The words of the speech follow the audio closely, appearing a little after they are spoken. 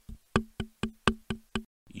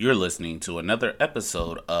You're listening to another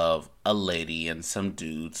episode of A Lady and Some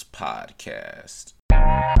Dudes podcast.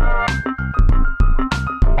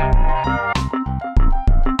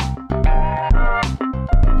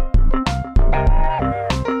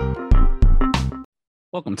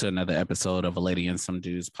 Welcome to another episode of A Lady and Some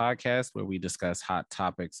Dudes podcast, where we discuss hot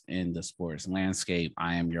topics in the sports landscape.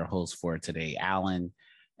 I am your host for today, Alan.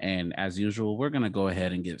 And as usual, we're going to go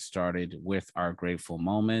ahead and get started with our grateful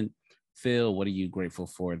moment. Phil, what are you grateful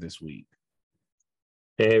for this week?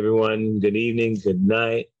 Hey everyone, good evening, good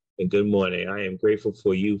night, and good morning. I am grateful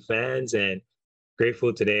for you fans and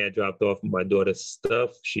grateful today I dropped off my daughter's stuff.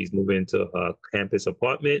 She's moving into her campus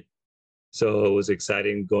apartment. So it was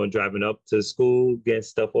exciting driving up to school, getting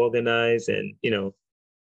stuff organized. And,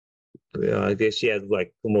 I guess she has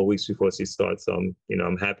like 2 more weeks before she starts. So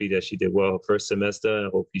I'm happy that she did well her first semester. I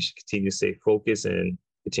hope she should continue to stay focused and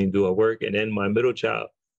continue to do her work. And then my middle child,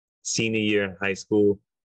 senior year in high school.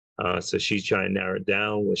 So she's trying to narrow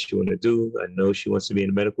down what she wants to do. I know she wants to be in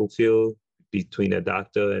the medical field between a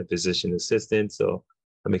doctor and physician assistant. So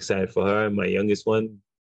I'm excited for her. My youngest one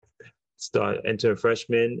entering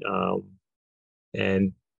freshman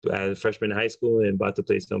and as a freshman in high school and about to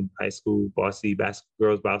play some high school varsity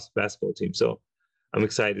girls basketball team. So I'm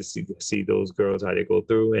excited to see those girls, how they go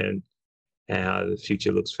through and how the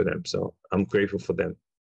future looks for them. So I'm grateful for them.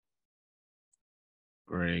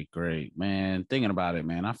 Great, man. Thinking about it,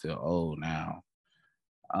 man, I feel old now.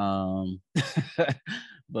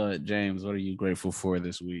 But James, what are you grateful for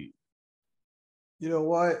this week? You know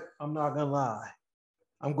what? I'm not gonna lie.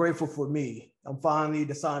 I'm grateful for me. I'm finally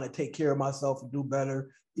deciding to take care of myself and do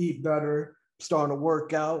better, eat better, starting to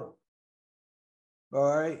work out.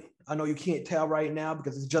 All right. I know you can't tell right now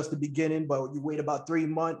because it's just the beginning, but you wait about 3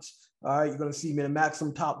 months. All right. You're going to see me in the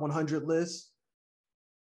maximum top 100 list.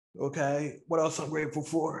 Okay. What else I'm grateful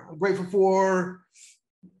for? I'm grateful for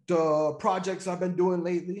the projects I've been doing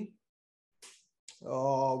lately.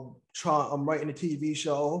 I'm writing a TV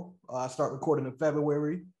show. I start recording in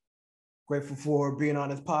February. Grateful for being on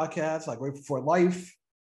this podcast. I'm grateful for life.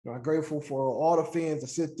 I'm grateful for all the fans that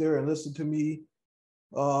sit there and listen to me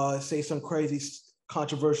say some crazy,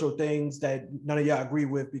 controversial things that none of y'all agree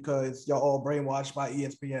with because y'all all brainwashed by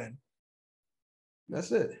ESPN.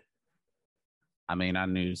 That's it. I mean, I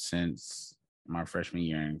knew since my freshman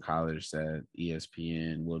year in college that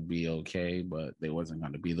ESPN would be okay, but they wasn't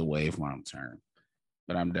going to be the wave long term.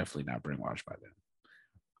 But I'm definitely not brainwashed by them.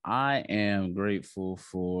 I am grateful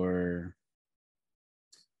for...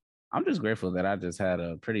 I'm just grateful that I just had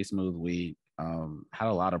a pretty smooth week, had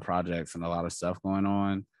a lot of projects and a lot of stuff going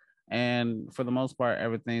on. And for the most part,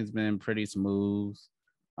 everything's been pretty smooth.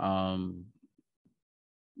 Like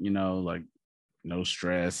no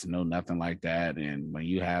stress, no nothing like that. And when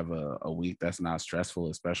you have a week that's not stressful,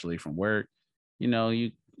 especially from work,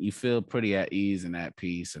 you feel pretty at ease and at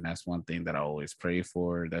peace. And that's one thing that I always pray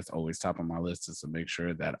for. That's always top of my list, is to make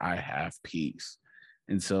sure that I have peace.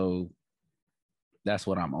 And so that's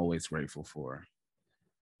what I'm always grateful for.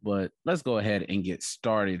 But let's go ahead and get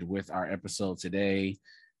started with our episode today.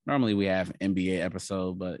 Normally we have an NBA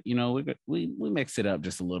episode, but we mix it up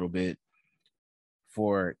just a little bit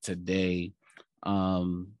for today.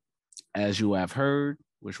 As you have heard,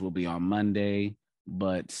 which will be on Monday,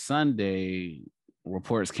 but Sunday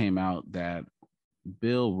reports came out that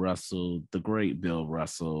Bill Russell, the great Bill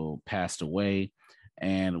Russell, passed away.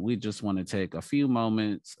 And we just want to take a few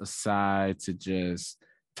moments aside to just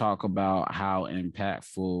talk about how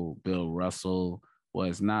impactful Bill Russell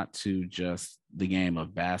was, not to just the game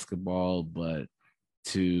of basketball, but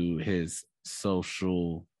to his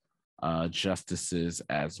social justices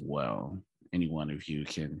as well. Any one of you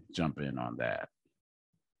can jump in on that.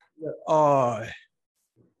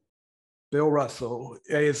 Bill Russell,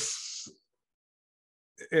 it's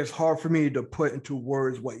hard for me to put into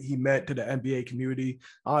words what he meant to the NBA community.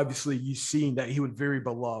 Obviously, you've seen that he was very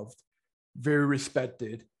beloved, very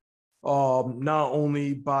respected, not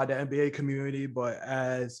only by the NBA community, but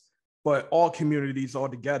all communities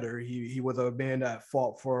altogether. He was a man that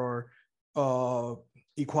fought for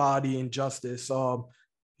equality and justice.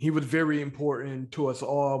 He was very important to us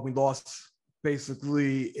all. We lost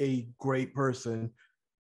basically a great person.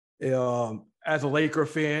 As a Laker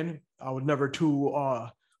fan, I was never too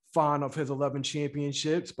fond of his 11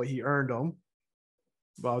 championships, but he earned them.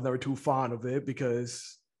 But I was never too fond of it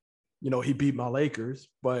because, he beat my Lakers.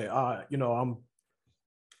 But I'm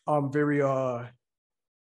very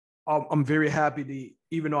I'm very happy to,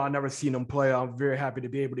 even though I never seen him play, I'm very happy to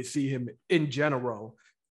be able to see him in general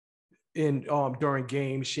during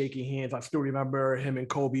games, shaking hands. I still remember him and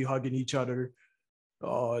Kobe hugging each other.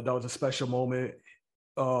 That was a special moment.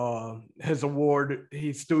 his award.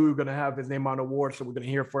 He's still going to have his name on the award, so we're going to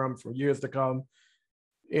hear from him for years to come.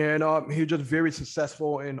 And he's just very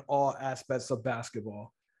successful in all aspects of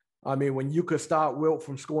basketball. I mean, when you could stop Wilt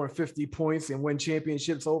from scoring 50 points and win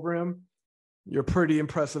championships over him, you're pretty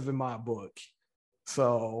impressive in my book.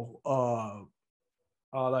 So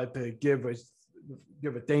I'd like to give a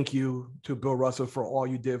thank you to Bill Russell for all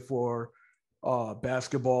you did for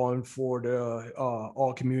basketball and for the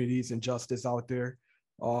all communities and justice out there.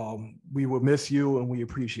 We will miss you and we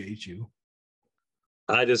appreciate you.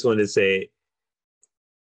 I just want to say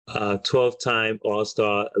 12-time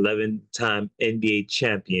All-Star, 11-time NBA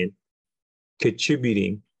champion,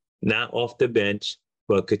 contributing, not off the bench,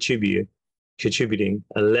 but contributing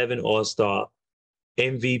 11 All-Star,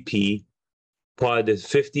 MVP, part of the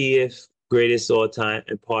 50th greatest all-time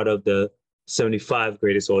and part of the 75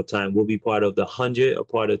 greatest all-time, will be part of the 100 or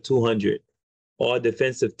part of 200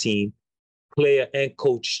 all-defensive team, player and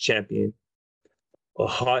coach champion, a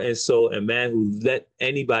heart and soul, a man who let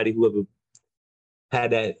anybody who ever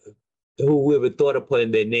had that, whoever thought of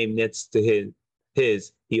putting their name next to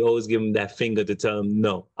his, he always give him that finger to tell him,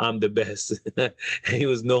 no, I'm the best. And he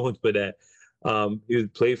was known for that. He was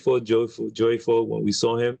playful, joyful when we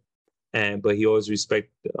saw him, but he always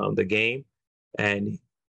respected the game. And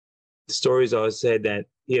stories always said that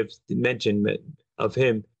he have mentioned of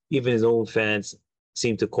him, even his own fans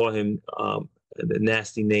seem to call him the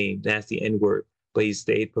nasty name, nasty N-word, but he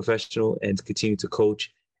stayed professional and continued to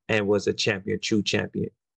coach and was a champion, true champion.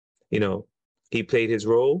 You know, he played his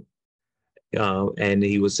role and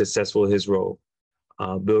he was successful in his role.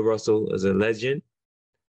 Bill Russell is a legend,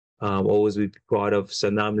 always be part of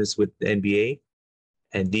synonymous with the NBA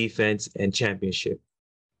and defense and championship.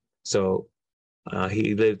 So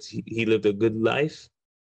he lived a good life,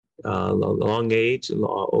 long age,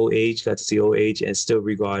 old age, got to see old age, and still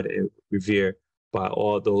regarded and revered by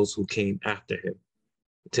all those who came after him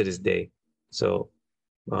to this day. So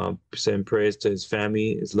send prayers to his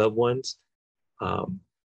family, his loved ones.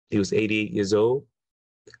 He was 88 years old,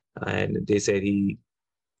 and they said he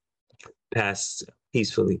passed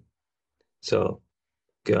peacefully. So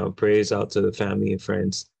prayers out to the family and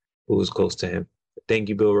friends who was close to him. Thank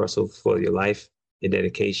you, Bill Russell, for your life, your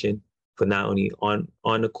dedication, for not only on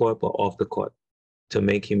the court, but off the court, to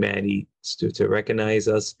make humanity, to recognize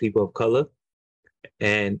us, people of color,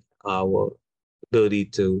 and our ability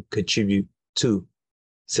to contribute to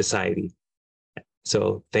society.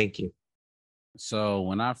 So thank you. So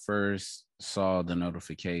when I first saw the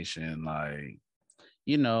notification, like,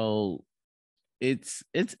 you know, it's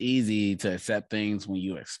easy to accept things when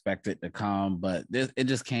you expect it to come, but it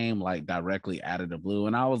just came like directly out of the blue.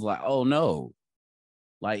 And I was like, oh no.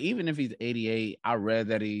 Like, even if he's 88, I read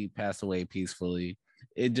that he passed away peacefully.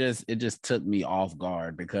 It just took me off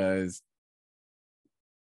guard, because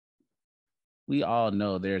we all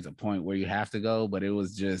know there's a point where you have to go, but it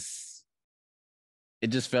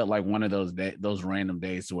just felt like one of those random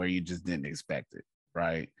days where you just didn't expect it,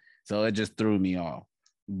 right? So it just threw me off.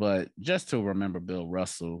 But just to remember Bill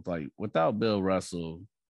Russell, like, without Bill Russell,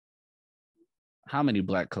 how many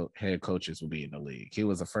black head coaches would be in the league? He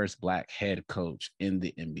was the first black head coach in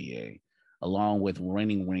the NBA, along with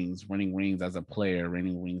winning rings as a player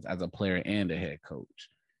and a head coach,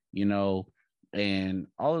 you know, and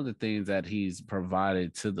all of the things that he's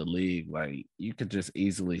provided to the league. Like, you could just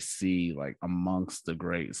easily see, like, amongst the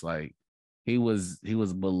greats, like, he was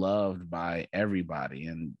beloved by everybody.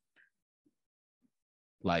 And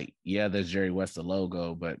like, yeah, there's Jerry West, the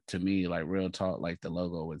logo, but to me, like, real talk, like, the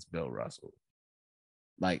logo is Bill Russell,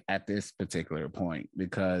 like, at this particular point,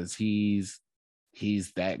 because he's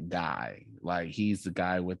that guy. Like, he's the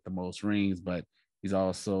guy with the most rings, but he's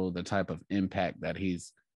also the type of impact that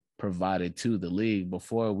he's provided to the league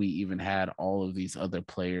before we even had all of these other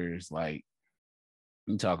players. Like,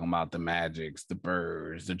 I'm talking about the Magics, the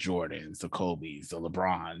Birds, the Jordans, the Kobes, the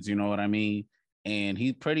LeBrons, you know what I mean? And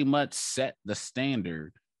he pretty much set the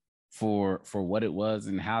standard for what it was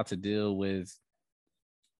and how to deal with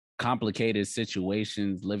complicated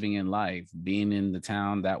situations living in life, being in the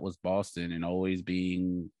town that was Boston and always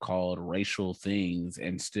being called racial things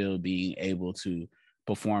and still being able to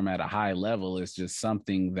perform at a high level. Is just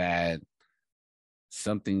something that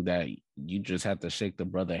you just have to shake the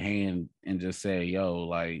brother hand and just say, yo,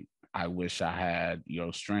 like, I wish I had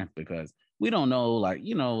your strength, because we don't know, like,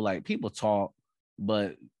 you know, like, people talk,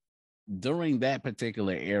 but during that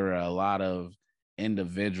particular era, a lot of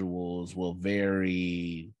individuals will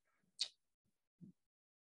very,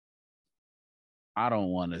 I don't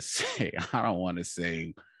want to say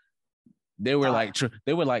they were like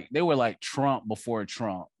Trump before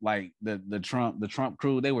Trump, like the Trump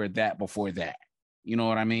crew. They were that before that. You know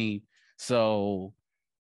what I mean? So,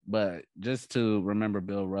 but just to remember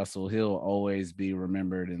Bill Russell, he'll always be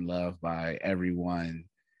remembered and loved by everyone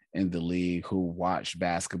in the league who watch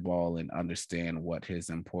basketball and understand what his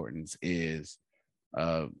importance is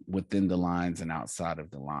within the lines and outside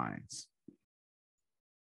of the lines.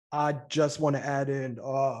 I just want to add in,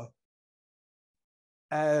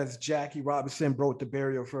 as Jackie Robinson broke the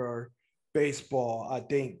barrier for baseball, I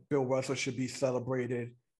think Bill Russell should be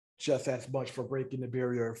celebrated just as much for breaking the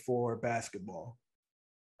barrier for basketball.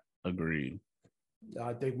 Agreed.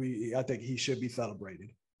 I think he should be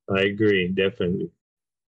celebrated. I agree, definitely.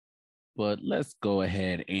 But let's go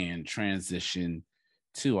ahead and transition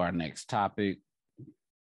to our next topic.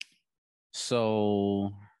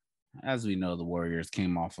 So, as we know, the Warriors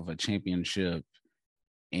came off of a championship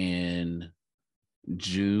in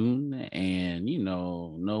June, and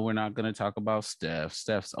no, we're not going to talk about Steph.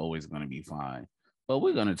 Steph's always going to be fine, but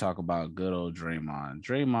we're going to talk about good old Draymond.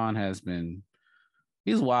 Draymond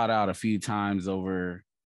he's wild out a few times over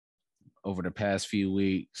the past few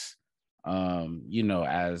weeks.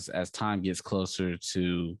 As time gets closer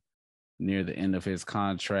to near the end of his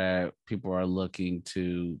contract, people are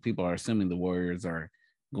assuming the Warriors are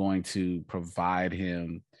going to provide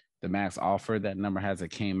him the max offer. That number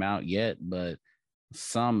hasn't came out yet, but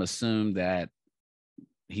some assume that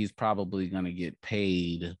he's probably going to get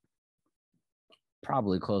paid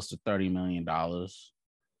probably close to $30 million.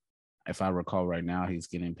 If I recall right now, he's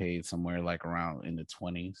getting paid somewhere like around in the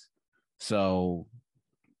 20s. So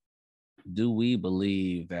do we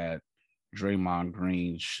believe that Draymond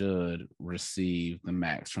Green should receive the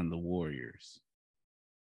max from the Warriors?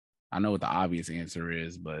 I know what the obvious answer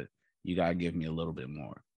is, but you got to give me a little bit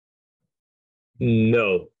more.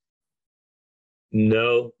 No.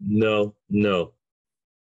 No, no, no.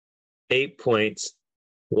 8 points,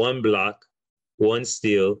 1 block, 1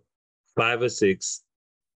 steal, 5 assists,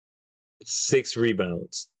 6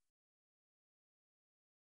 rebounds.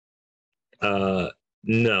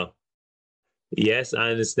 No. Yes, I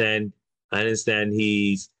understand.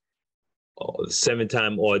 He's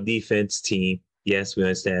 7-time All-Defense team. Yes, we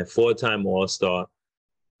understand. 4-time All-Star,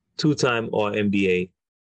 2-time All-NBA,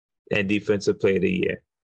 and Defensive Player of the Year,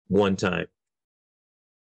 1 time.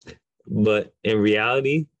 But in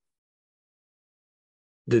reality,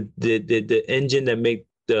 the engine that make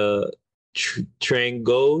the train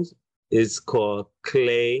goes is called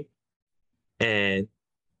Clay and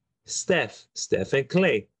Steph and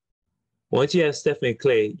Clay. Once you have Steph and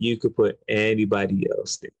Clay, you could put anybody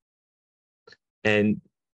else there. And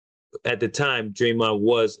at the time, Draymond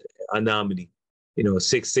was a anomaly.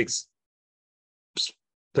 6'6",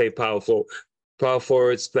 play power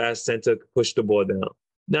forward, fast center, push the ball down.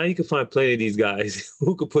 Now you can find plenty of these guys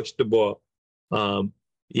who could push the ball.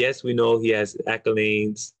 Yes, we know he has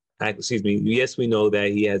accolades. Yes, we know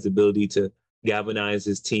that he has the ability to galvanize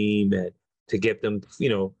his team and to get them,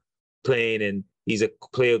 playing, and he's a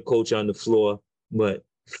player coach on the floor. But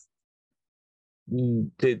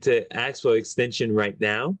to ask for extension right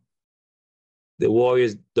now, the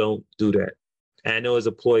Warriors don't do that. And I know it's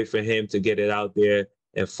a ploy for him to get it out there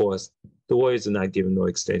and force. The Warriors are not giving no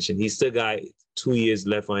extension. He's still got 2 years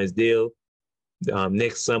left on his deal.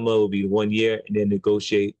 Next summer will be 1 year and then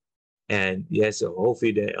negotiate. And yes, so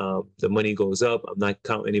hopefully that the money goes up. I'm not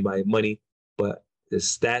counting anybody's money, but the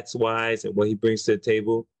stats wise and what he brings to the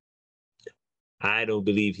table, I don't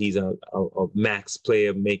believe he's a max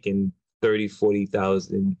player making 30 40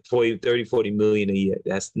 million a year.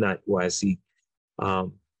 That's not what I see.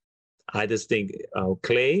 I just think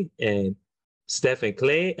Clay and Steph and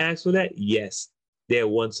Clay ask for that. Yes, they're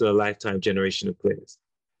once in a lifetime generation of players.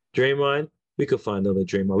 Draymond, we could find another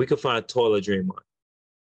Draymond. We could find a taller Draymond.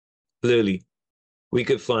 Clearly, we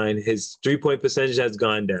could find his 3-point percentage has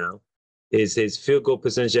gone down. His field goal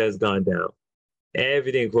percentage has gone down.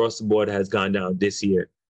 Everything across the board has gone down this year.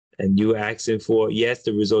 And you asking for, yes,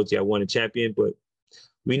 the results, yeah, won a champion, but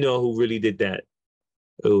we know who really did that.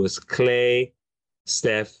 It was Clay,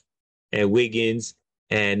 Steph, and Wiggins,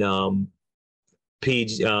 and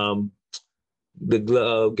Gary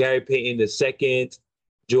Payton II,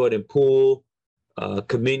 Jordan Poole,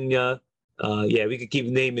 Kaminya. We could keep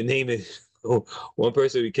naming. One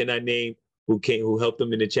person we cannot name who helped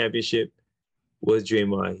them in the championship was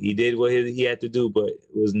Draymond. He did what he had to do, but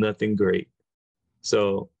it was nothing great.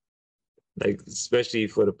 So, especially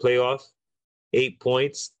for the playoff, 8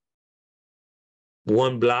 points,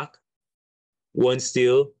 1 block, 1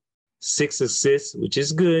 steal, 6 assists, which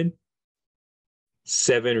is good,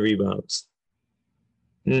 7 rebounds.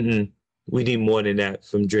 We need more than that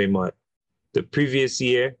from Draymond. The previous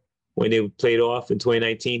year, when they played off in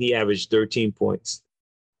 2019, he averaged 13 points,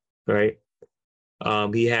 right?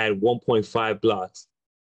 He had 1.5 blocks,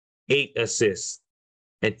 8 assists,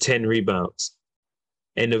 and 10 rebounds.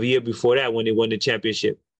 And the year before that, when they won the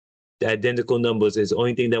championship, the identical numbers. The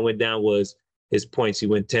only thing that went down was his points. He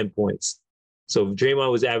went 10 points. So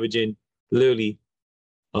Draymond was averaging literally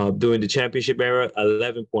during the championship era,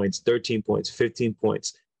 11 points, 13 points, 15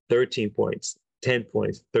 points, 13 points, 10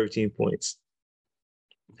 points, 13 points.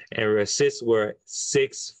 And assists were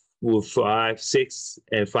 6, 5, 6,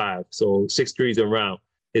 and 5. So 6 threes around.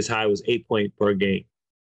 His high was 8 points per game.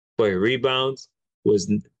 But rebounds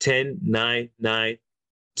was 10, 9, 9,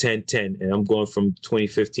 10, 10. And I'm going from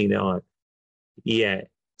 2015 on. Yeah.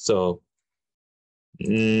 So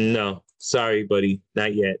no, sorry, buddy,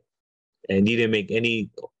 not yet. And he didn't make any.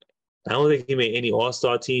 I don't think he made any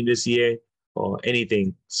All-Star team this year or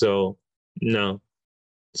anything. So no,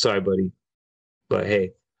 sorry, buddy. But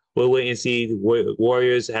hey, we'll wait and see. The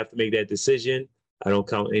Warriors have to make that decision. I don't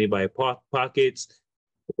count anybody pockets.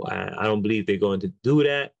 I don't believe they're going to do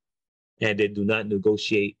that. And they do not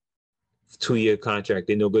negotiate 2-year contract.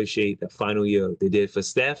 They negotiate the final year. They did for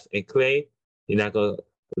Steph and Clay. You're not going to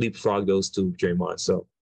leapfrog those two, Draymond. So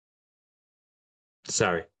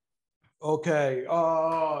sorry. Okay.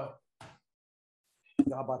 Y'all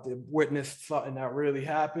about to witness something that really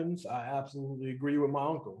happens. I absolutely agree with my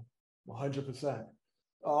uncle. 100%.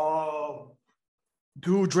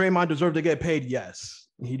 Do Draymond deserve to get paid? Yes.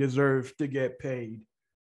 He deserves to get paid.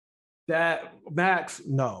 That max,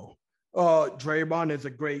 no. Draymond is a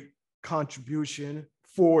great contribution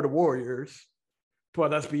for the Warriors,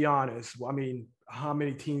 but let's be honest. I mean, how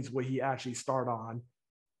many teams would he actually start on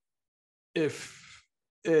if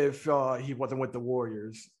he wasn't with the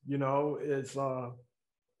Warriors? You know, it's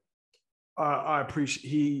I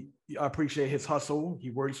appreciate his hustle. He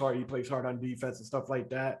works hard. He plays hard on defense and stuff like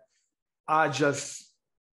that. I just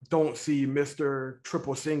don't see Mr.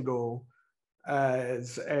 Triple Single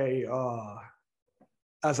as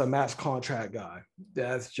a max contract guy.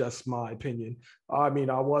 That's just my opinion. I mean,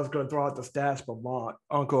 I was going to throw out the stats, but my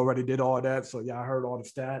uncle already did all that. So yeah, I heard all the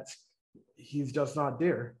stats. He's just not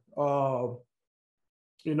there.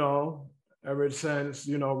 You know, ever since,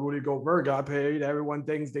 Rudy Gobert got paid, everyone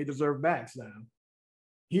thinks they deserve max now.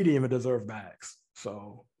 He didn't even deserve max.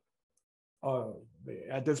 So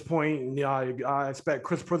at this point, I expect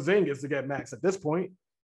Chris Porzingis to get max at this point,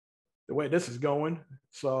 the way this is going.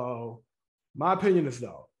 So my opinion is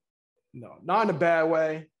no. No, not in a bad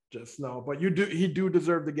way, just no. But he do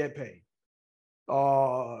deserve to get paid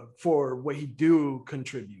for what he do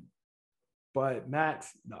contribute. But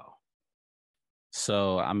max, no.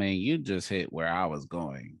 So, I mean, you just hit where I was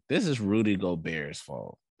going. This is Rudy Gobert's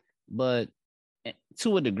fault. But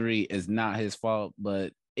to a degree, it's not his fault,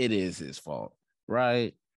 but it is his fault,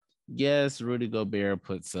 right? Yes, Rudy Gobert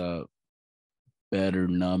puts up better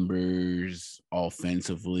numbers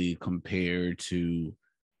offensively compared to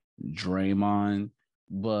Draymond,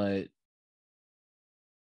 but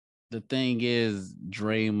the thing is,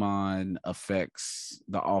 Draymond affects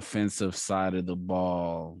the offensive side of the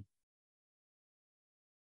ball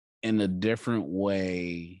in a different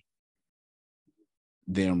way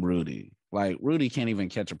than Rudy. Like Rudy can't even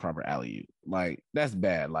catch a proper alley-oop. Like that's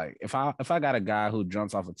bad. Like if I got a guy who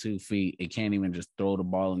jumps off of 2 feet and can't even just throw the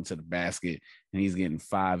ball into the basket and he's getting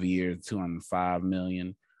 5 years, $205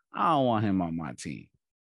 million, I don't want him on my team.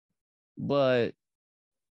 But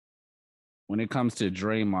when it comes to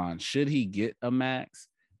Draymond, should he get a max?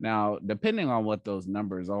 Now, depending on what those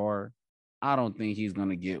numbers are, I don't think he's going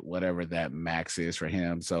to get whatever that max is for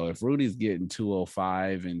him. So if Rudy's getting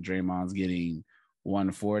 205 and Draymond's getting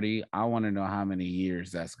 140, I want to know how many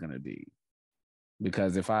years that's going to be.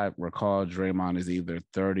 Because if I recall, Draymond is either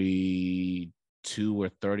 32 or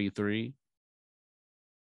 33.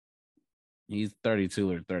 He's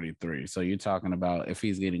 32 or 33. So you're talking about if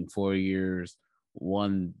he's getting 4 years,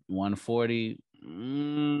 140.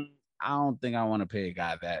 I don't think I want to pay a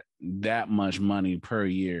guy that much money per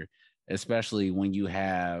year, especially when you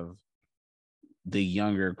have the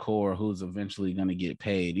younger core who's eventually going to get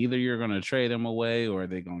paid. Either you're going to trade them away or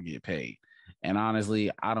they're going to get paid. And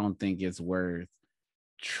honestly, I don't think it's worth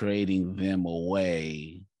trading them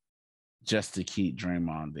away just to keep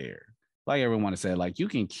Draymond there. Like everyone said, like you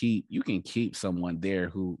can keep someone there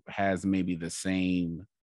who has maybe the same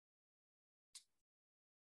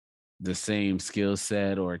skill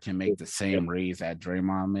set or can make the same raise that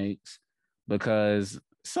Draymond makes, because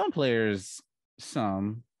some players,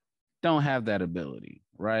 some don't have that ability,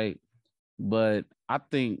 right? But I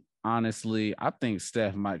think honestly,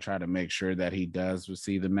 Steph might try to make sure that he does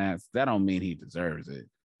receive the max. That don't mean he deserves it,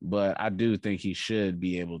 but I do think he should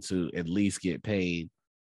be able to at least get paid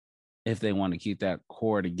if they want to keep that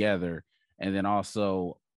core together And then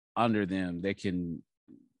also under them, they can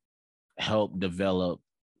help develop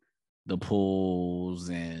the Pools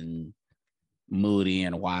and Moody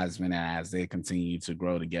and Wiseman as they continue to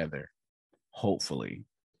grow together, hopefully.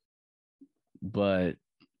 But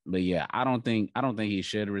yeah, I don't think he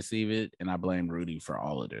should receive it, and I blame Rudy for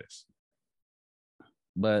all of this.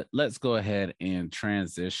 But let's go ahead and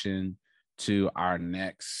transition to our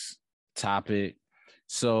next topic.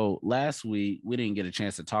 So last week we didn't get a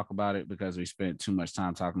chance to talk about it because we spent too much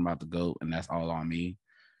time talking about the GOAT, and that's all on me.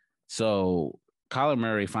 So Kyler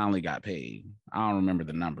Murray finally got paid. I don't remember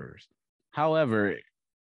the numbers. However,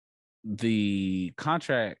 the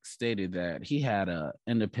contract stated that he had a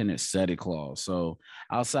independent study clause. So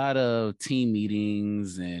outside of team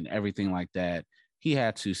meetings and everything like that, he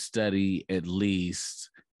had to study at least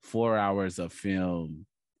 4 hours of film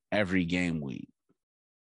every game week.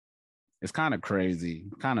 It's kind of crazy,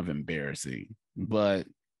 kind of embarrassing, but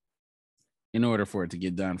in order for it to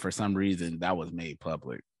get done, for some reason, that was made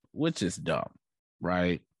public, which is dumb,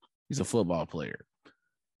 right? He's a football player.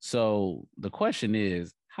 So the question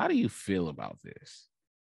is, how do you feel about this?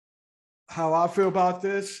 How I feel about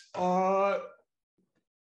this?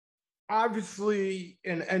 Obviously,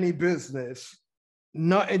 in any business,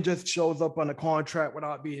 nothing just shows up on a contract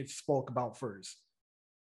without being spoke about first.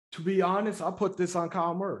 To be honest, I put this on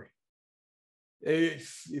Kyle Murray.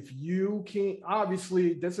 If you can't,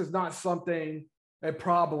 obviously, this is not a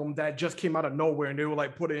problem that just came out of nowhere and they were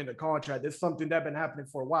like, put it in the contract. It's something that's been happening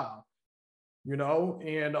for a while,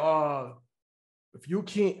 and if you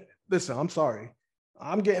can't, listen, I'm sorry.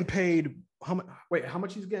 I'm getting paid, how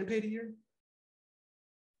much he's getting paid a year?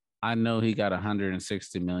 I know he got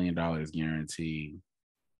 $160 million guaranteed.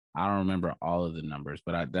 I don't remember all of the numbers,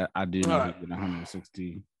 but I do know he's getting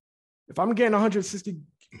 160. If I'm getting $160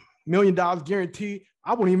 million guaranteed,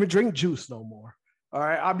 I won't even drink juice no more. All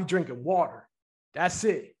right, I'll be drinking water. That's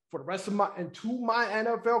it. For the rest of until my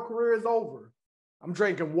NFL career is over, I'm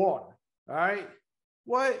drinking water. All right.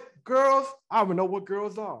 What girls? I don't even know what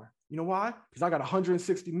girls are. You know why? Because I got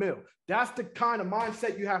 160 mil. That's the kind of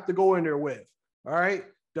mindset you have to go in there with. All right.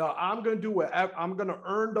 I'm going to do whatever. I'm going to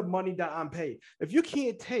earn the money that I'm paid. If you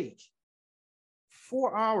can't take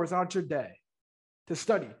 4 hours out your day to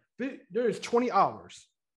study, there's 20 hours.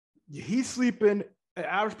 He's sleeping, an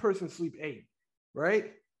average person sleep 8,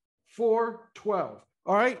 right? 4, 12.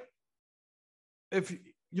 All right. If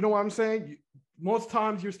you know what I'm saying, most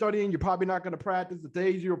times you're studying, you're probably not going to practice. The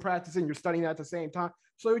days you're practicing, you're studying at the same time.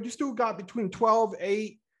 So you still got between 12,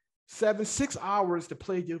 8, 7, 6 hours to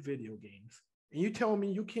play your video games. And you tell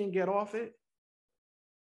me you can't get off it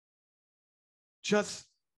just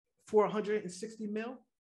for 160 mil?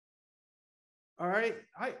 All right.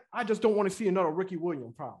 I just don't want to see another Ricky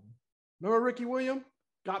Williams problem. Remember Ricky Williams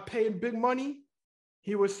got paid big money?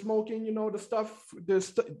 He was smoking,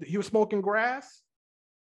 he was smoking grass.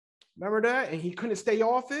 Remember that? And he couldn't stay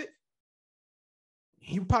off it.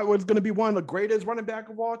 He probably was going to be one of the greatest running back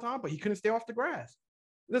of all time, but he couldn't stay off the grass.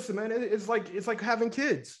 Listen, man, it's like having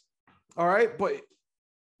kids. All right. But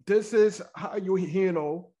this is how you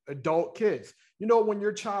handle adult kids. When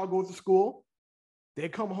your child goes to school, they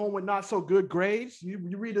come home with not so good grades. You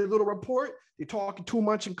read a little report, they're talking too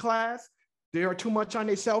much in class. They are too much on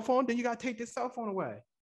their cell phone. Then you got to take their cell phone away.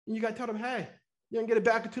 And you got to tell them, hey, you can get it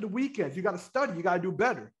back into the weekends. You got to study. You got to do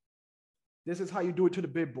better. This is how you do it to the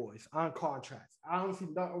big boys on contracts. I don't see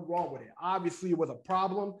nothing wrong with it. Obviously, it was a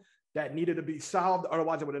problem that needed to be solved.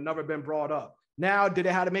 Otherwise, it would have never been brought up. Now, did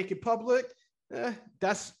they have to make it public?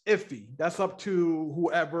 That's iffy. That's up to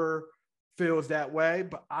whoever feels that way.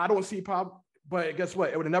 But I don't see problem. But guess what?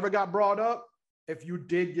 It would have never got brought up if you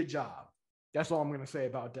did your job. That's all I'm going to say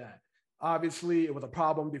about that. Obviously, it was a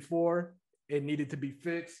problem before. It needed to be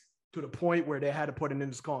fixed to the point where they had to put it in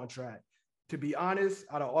this contract. To be honest,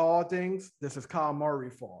 out of all things, this is Kyle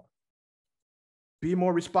Murray's fault. Be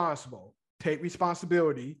more responsible. Take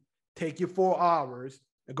responsibility. Take your 4 hours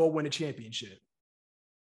and go win a championship.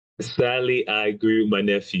 Sadly, I agree with my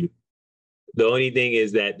nephew. The only thing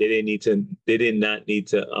is that they did not need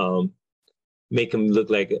to make him look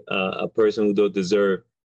like a person who don't deserve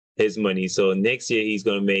his money. So next year he's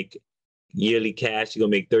going to make yearly cash. He's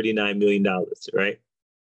going to make $39 million, right?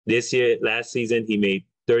 This year, last season, he made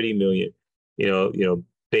 $30 million.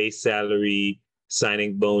 Base salary,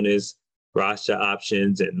 signing bonus, roster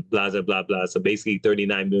options, and blah, blah, blah, blah. So basically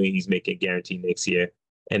 $39 million he's making guaranteed next year.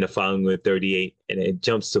 And the following with 38. And it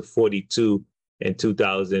jumps to 42 in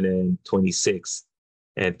 2026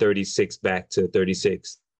 and 36 back to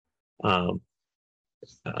 36. So,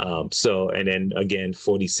 and then again,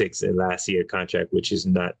 46 in last year contract, which is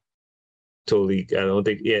not totally, I don't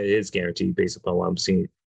think, it is guaranteed based upon what I'm seeing.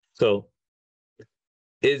 So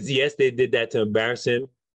is yes, they did that to embarrass him.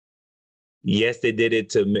 Yes, they did it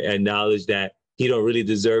to acknowledge that he don't really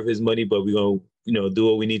deserve his money, but we're gonna, do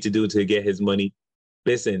what we need to do to get his money.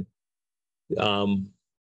 Listen, um,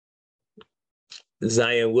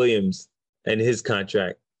 Zion Williams and his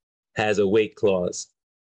contract has a weight clause.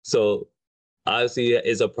 So obviously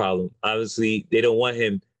it's a problem. Obviously, they don't want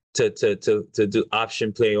him to do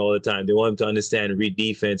option play all the time. They want him to understand, read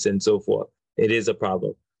defense, and so forth. It is a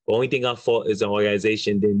problem. The only thing I fault is the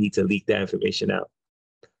organization didn't need to leak that information out.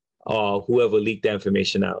 Or whoever leaked that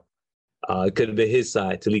information out. It could have been his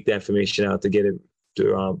side to leak that information out to get it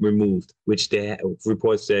removed, which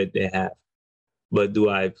reports said they have. But do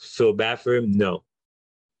I feel bad for him? No.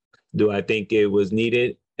 Do I think it was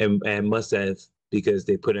needed and must have because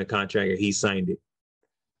they put in a contract and he signed it?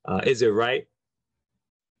 Is it right?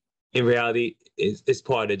 In reality, it's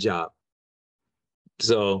part of the job.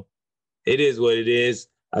 So it is what it is.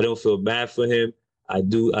 I don't feel bad for him. I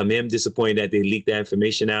am disappointed that they leaked that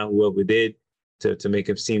information out, whoever did, to make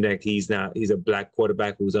him seem like he's a black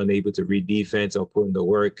quarterback who's unable to read defense or put in the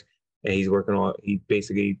work. And he's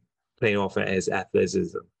basically playing off of his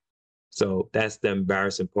athleticism. So that's the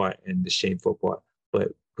embarrassing part and the shameful part.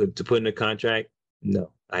 But to put in a contract,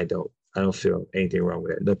 no, I don't. I don't feel anything wrong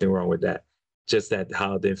with it. Nothing wrong with that. Just that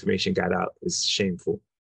how the information got out is shameful.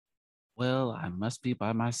 Well, I must be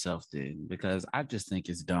by myself then, because I just think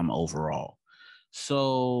it's dumb overall.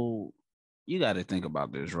 So you got to think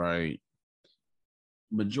about this, right?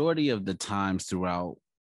 Majority of the times throughout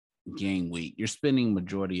game week, you're spending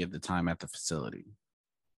majority of the time at the facility.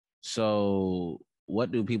 So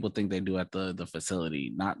what do people think they do at the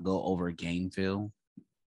facility? Not go over game film?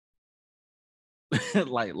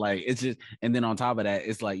 like it's just, and then on top of that,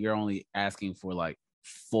 it's like you're only asking for like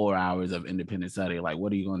 4 hours of independent study. Like,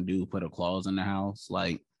 what are you gonna do? Put a clause in the house?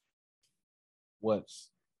 Like, what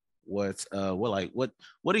are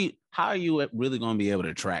you, how are you really gonna be able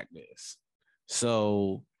to track this?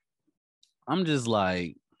 So I'm just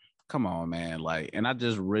like, come on, man. Like, and I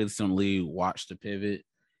just recently watched the pivot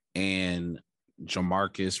and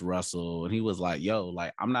Jamarcus Russell, and he was like, yo,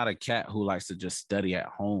 like, I'm not a cat who likes to just study at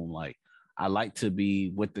home. Like, I like to be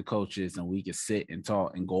with the coaches and we can sit and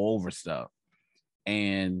talk and go over stuff.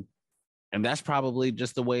 And that's probably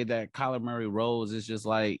just the way that Kyler Murray rolls. Is just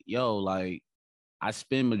like, yo, like, I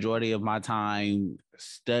spend majority of my time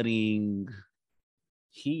studying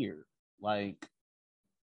here, like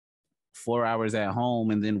 4 hours at home,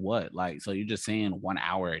 and then what? Like, so you're just saying 1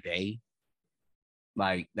 hour a day?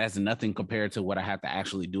 Like, that's nothing compared to what I have to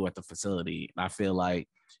actually do at the facility. I feel like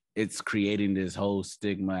it's creating this whole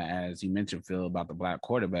stigma, as you mentioned, Phil, about the black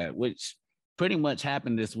quarterback, which pretty much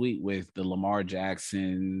happened this week with the Lamar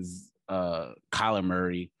Jacksons, Kyler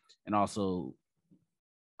Murray, and also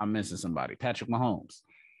I'm missing somebody, Patrick Mahomes.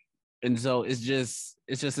 And so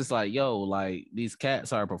it's like, yo, like, these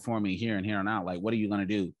cats are performing here and here and out. Like, what are you gonna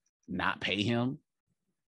do? Not pay him?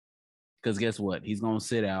 Because guess what? He's gonna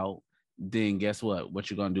sit out. Then guess what? What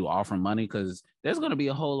you're gonna do? Offer money? Because there's gonna be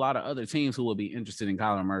a whole lot of other teams who will be interested in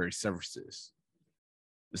Kyler Murray's services.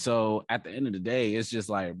 So at the end of the day, it's just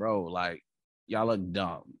like, bro, like, y'all look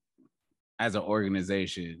dumb as an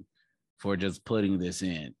organization for just putting this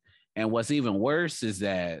in. And what's even worse is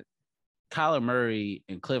that Kyler Murray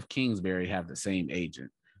and Cliff Kingsbury have the same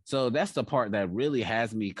agent. So that's the part that really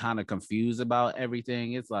has me kind of confused about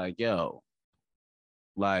everything. It's like, yo,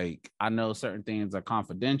 like, I know certain things are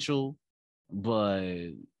confidential,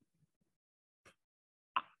 but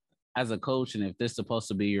as a coach, and if this is supposed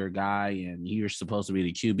to be your guy and you're supposed to be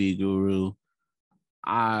the QB guru,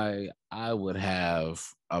 I would have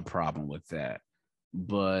a problem with that.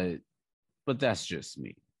 But that's just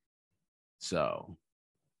me. So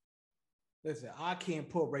listen, I can't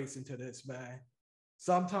put race into this, man.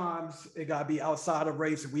 Sometimes it gotta be outside of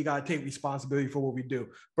race, and we gotta take responsibility for what we do,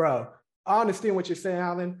 bro. I understand what you're saying,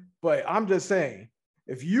 Alan, but I'm just saying,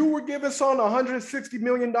 if you were giving someone $160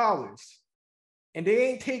 million and they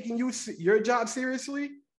ain't taking your job seriously,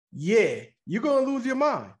 yeah, you're gonna lose your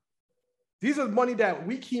mind. These are money that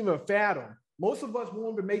we can't even fathom. Most of us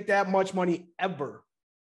won't even make that much money ever.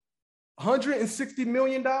 $160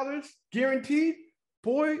 million guaranteed?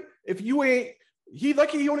 Boy, if you ain't, he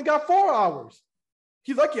lucky he only got 4 hours.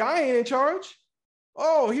 He's lucky I ain't in charge. He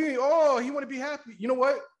want to be happy. You know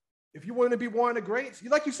what? If you want to be one of the greats,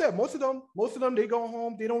 like you said, most of them, they go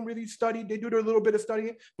home, they don't really study, they do their little bit of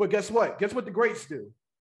studying. But guess what? Guess what the greats do?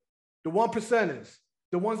 The 1%ers,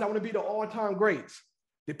 the ones that want to be the all-time greats.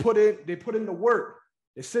 They put in the work.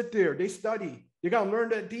 They sit there, they study, they gotta learn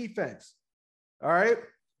that defense. All right.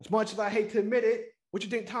 As much as I hate to admit it, what you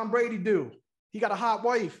think Tom Brady do? He got a hot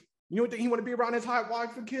wife. You don't think he want to be around his hot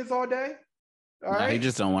wife and kids all day? All No, he right.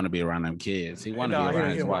 just don't want to be around them kids. He want to be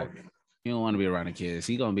around his wife. He don't want to be around the kids.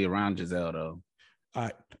 He gonna be around Giselle though.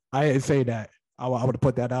 I didn't say that. I would have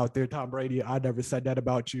put that out there, Tom Brady. I never said that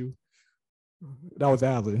about you. That was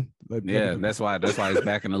Allen. Yeah, that's why he's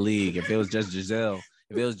back in the league. If it was just Giselle,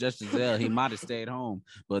 he might have stayed home.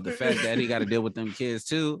 But the fact that he got to deal with them kids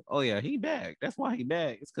too, oh yeah, he back. That's why he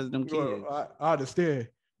back. It's because of them kids. I understand.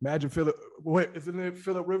 Imagine Philip. What isn't it?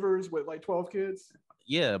 Philip Rivers with like 12 kids.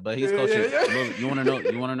 Yeah, but he's coaching. Yeah. You want to know?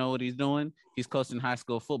 You want to know what he's doing? He's coaching high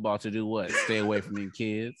school football to do what? Stay away from them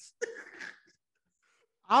kids.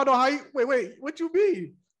 I don't know how. Wait. What you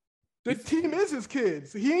mean? The team is his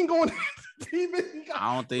kids. He ain't going.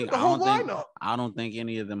 I don't think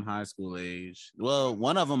any of them high school age. Well,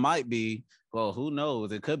 one of them might be. Well, who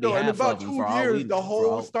knows? It could be half in about of them. 2 years, the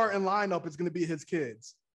whole starting lineup is going to be his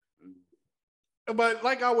kids. But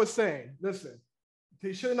like I was saying, listen,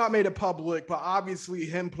 he should have not made it public. But obviously,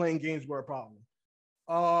 him playing games were a problem.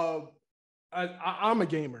 I'm a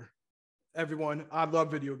gamer. Everyone, I love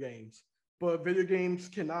video games, but video games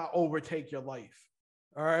cannot overtake your life.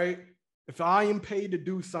 All right. If I am paid to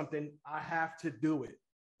do something, I have to do it.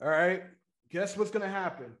 All right. Guess what's going to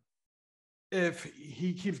happen if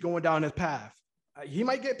he keeps going down his path? He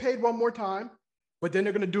might get paid one more time, but then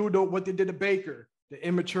they're going to do what they did to Baker, the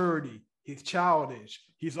immaturity. He's childish.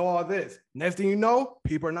 He's all this. Next thing you know,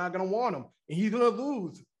 people are not going to want him, and he's going to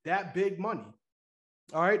lose that big money.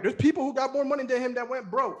 All right. There's people who got more money than him that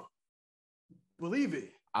went broke. Believe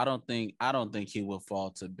it. I don't think he will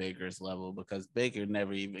fall to Baker's level because Baker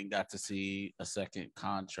never even got to see a second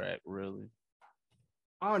contract, really.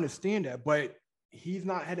 I understand that, but he's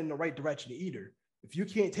not heading in the right direction either. If you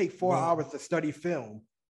can't take 4 hours to study film,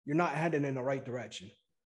 you're not heading in the right direction.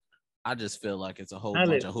 I just feel like it's a whole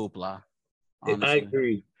bunch of hoopla.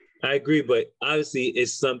 Honestly. I agree, but obviously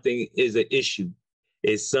it's an issue.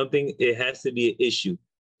 It has to be an issue.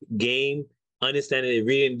 Game, understanding,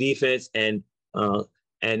 reading defense, and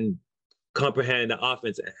comprehending the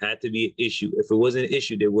offense had to be an issue. If it wasn't an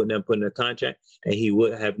issue, they wouldn't have put in a contract, and he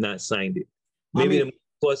would have not signed it. Maybe they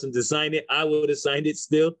forced him to sign it. I would have signed it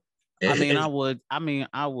still.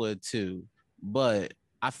 I would too, but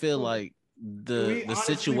I feel like the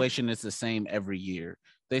situation is the same every year.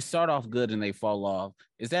 They start off good and they fall off.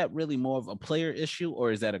 Is that really more of a player issue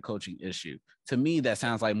or is that a coaching issue? To me, that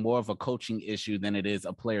sounds like more of a coaching issue than it is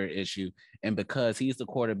a player issue. And because he's the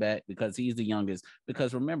quarterback, because he's the youngest,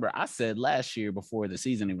 because remember, I said last year before the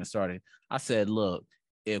season even started, I said, look,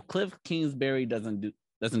 if Cliff Kingsbury doesn't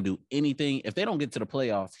do anything, if they don't get to the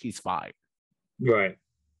playoffs, he's fired. Right.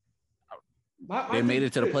 They made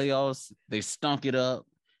it to the playoffs. They stunk it up.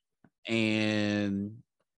 And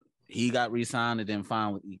he got re-signed, and then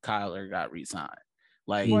finally Kyler got re-signed.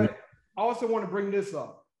 But I also want to bring this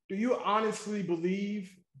up. Do you honestly believe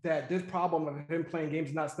that this problem of him playing games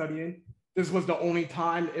and not studying, this was the only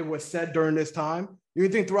time it was said during this time? You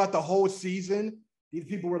think throughout the whole season, these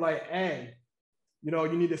people were like, hey, you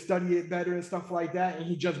need to study it better and stuff like that, and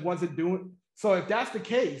he just wasn't doing? So if that's the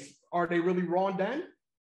case, are they really wrong then?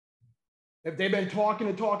 If they've been talking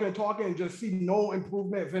and just see no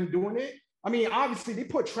improvement of him doing it? I mean, obviously, they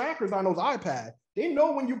put trackers on those iPads. They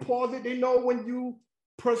know when you pause it. They know when you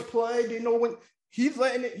press play. They know when he's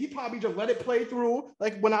letting it. He probably just let it play through.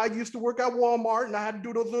 Like when I used to work at Walmart and I had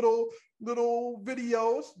to do those little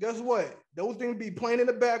videos. Guess what? Those things be playing in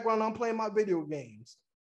the background. I'm playing my video games.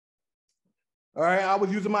 All right, I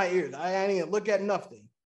was using my ears. I didn't look at nothing.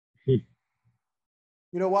 You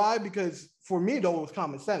know why? Because for me, though, it was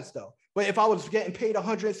common sense, though. But if I was getting paid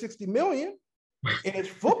 $160 million and it's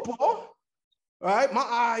football. All right, my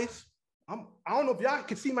eyes. I don't know if y'all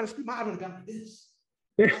can see my eyes would have gone like this.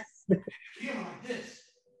 Like this.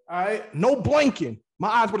 All right, no blinking. My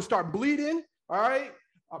eyes would have started bleeding. All right,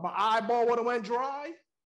 my eyeball would have went dry.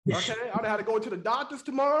 Okay, I'd have had to go to the doctors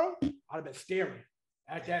tomorrow. I'd have been staring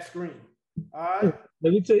at that screen. All right.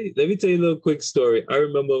 Let me tell you a little quick story. I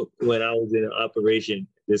remember when I was in an operation,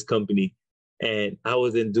 this company, and I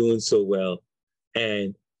wasn't doing so well,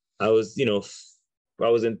 and I was, I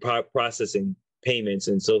was in processing payments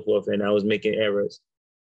and so forth, and I was making errors.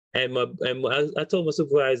 And I told my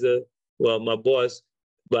supervisor, well, my boss,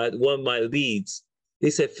 but one of my leads, they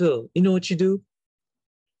said, Phil, you know what you do?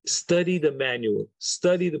 Study the manual,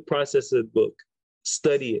 study the process of the book,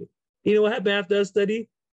 study it. You know what happened after I studied?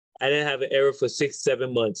 I didn't have an error for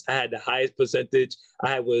 6-7 months. I had the highest percentage.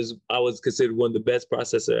 I was considered one of the best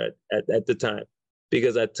processor at the time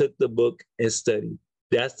because I took the book and studied.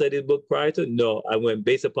 Did I study the book prior to? No, I went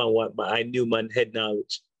based upon what I knew, my head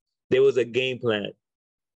knowledge. There was a game plan.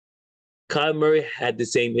 Kyle Murray had the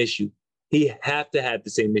same issue. He had to have the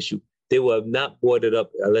same issue. They would have not brought it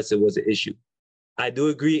up unless it was an issue. I do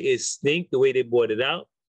agree it stink the way they brought it out.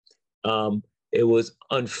 It was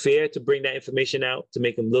unfair to bring that information out to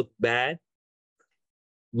make him look bad.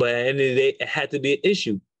 But at the end of the day, it had to be an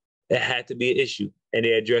issue. It had to be an issue. And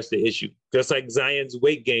they addressed the issue. Just like Zion's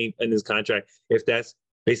weight gain in his contract, if that's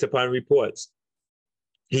based upon reports,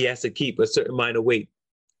 he has to keep a certain amount of weight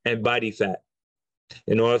and body fat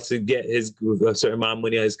in order to get a certain amount of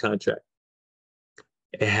money on his contract.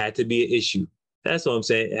 It had to be an issue. That's what I'm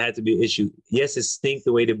saying. It had to be an issue. Yes, it stinks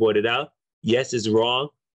the way they brought it out. Yes, it's wrong.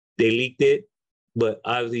 They leaked it, but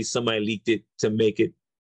obviously somebody leaked it to make it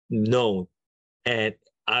known. And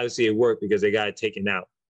obviously it worked because they got it taken out.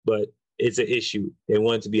 But it's an issue. They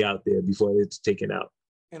want it to be out there before it's taken out.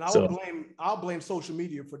 And I'll blame social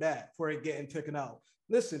media for that, for it getting taken out.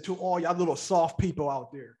 Listen to all y'all little soft people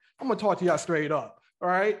out there. I'm gonna talk to y'all straight up. All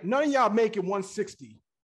right. None of y'all making 160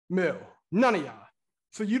 mil. None of y'all.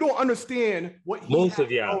 So you don't understand what most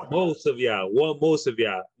of y'all.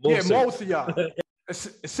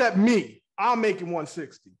 Except me. I'm making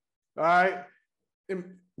 160. All right.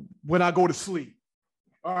 And when I go to sleep.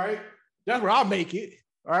 All right. That's where I make it.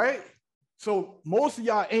 All right. So most of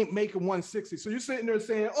y'all ain't making 160. So you're sitting there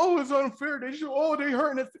saying, oh, it's unfair. They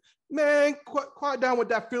hurting it. Man, quiet down with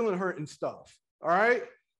that feeling hurting stuff. All right.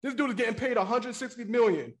 This dude is getting paid 160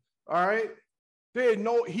 million. All right.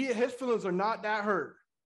 His feelings are not that hurt.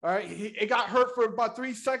 All right. It got hurt for about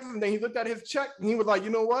 3 seconds. And then he looked at his check and he was like, you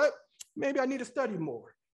know what? Maybe I need to study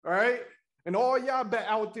more. All right. And all y'all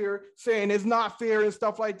out there saying it's not fair and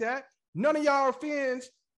stuff like that. None of y'all are fans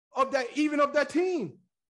of that, even of that team,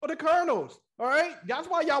 of the Cardinals. All right. That's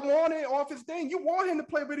why y'all want it off his thing. You want him to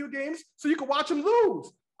play video games so you can watch him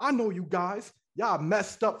lose. I know you guys. Y'all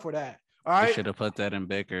messed up for that. All right. You should have put that in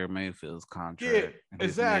Baker Mayfield's contract. Yeah,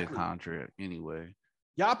 exactly. Contract anyway.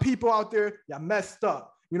 Y'all people out there, y'all messed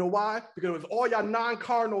up. You know why? Because it was all y'all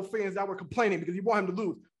non-Cardinal fans that were complaining because you want him to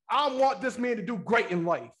lose. I want this man to do great in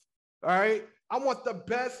life. All right. I want the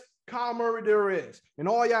best Kyle Murray there is. And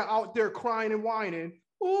all y'all out there crying and whining,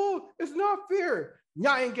 oh, it's not fair.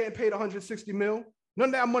 Y'all ain't getting paid 160 mil. None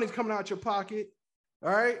of that money's coming out your pocket.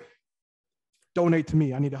 All right. Donate to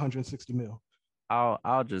me. I need 160 mil.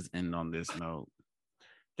 I'll just end on this note.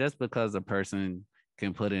 Just because a person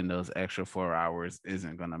can put in those extra 4 hours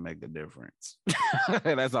isn't going to make a difference.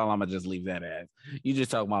 That's all I'm going to just leave that as. You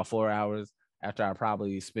just talk about 4 hours after I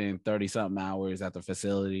probably spend 30 something hours at the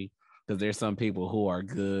facility, because there's some people who are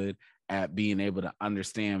good at being able to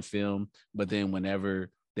understand film, but then whenever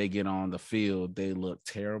they get on the field, they look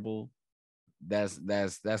terrible. That's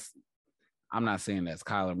I'm not saying that's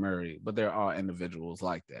Kyler Murray, but there are individuals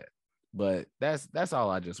like that. But that's all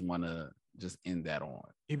I just want to just end that on.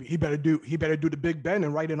 He better do the Big Ben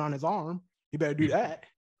and write it on his arm. He better do that.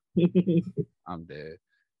 I'm dead.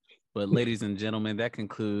 But ladies and gentlemen, that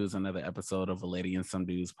concludes another episode of A Lady and Some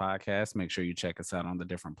Dudes podcast. Make sure you check us out on the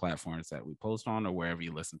different platforms that we post on or wherever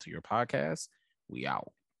you listen to your podcast. We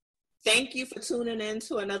out. Thank you for tuning in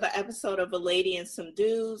to another episode of A Lady and Some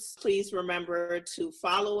Dudes. Please remember to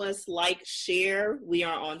follow us, like, share. We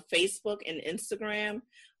are on Facebook and Instagram.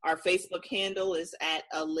 Our Facebook handle is at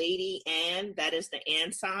A Lady and, that is the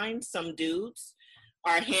and sign, Some Dudes.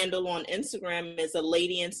 Our handle on Instagram is A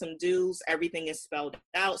Lady and Some Dudes. Everything is spelled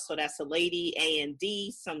out. So that's A Lady,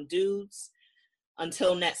 A&D, Some Dudes.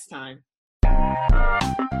 Until next time.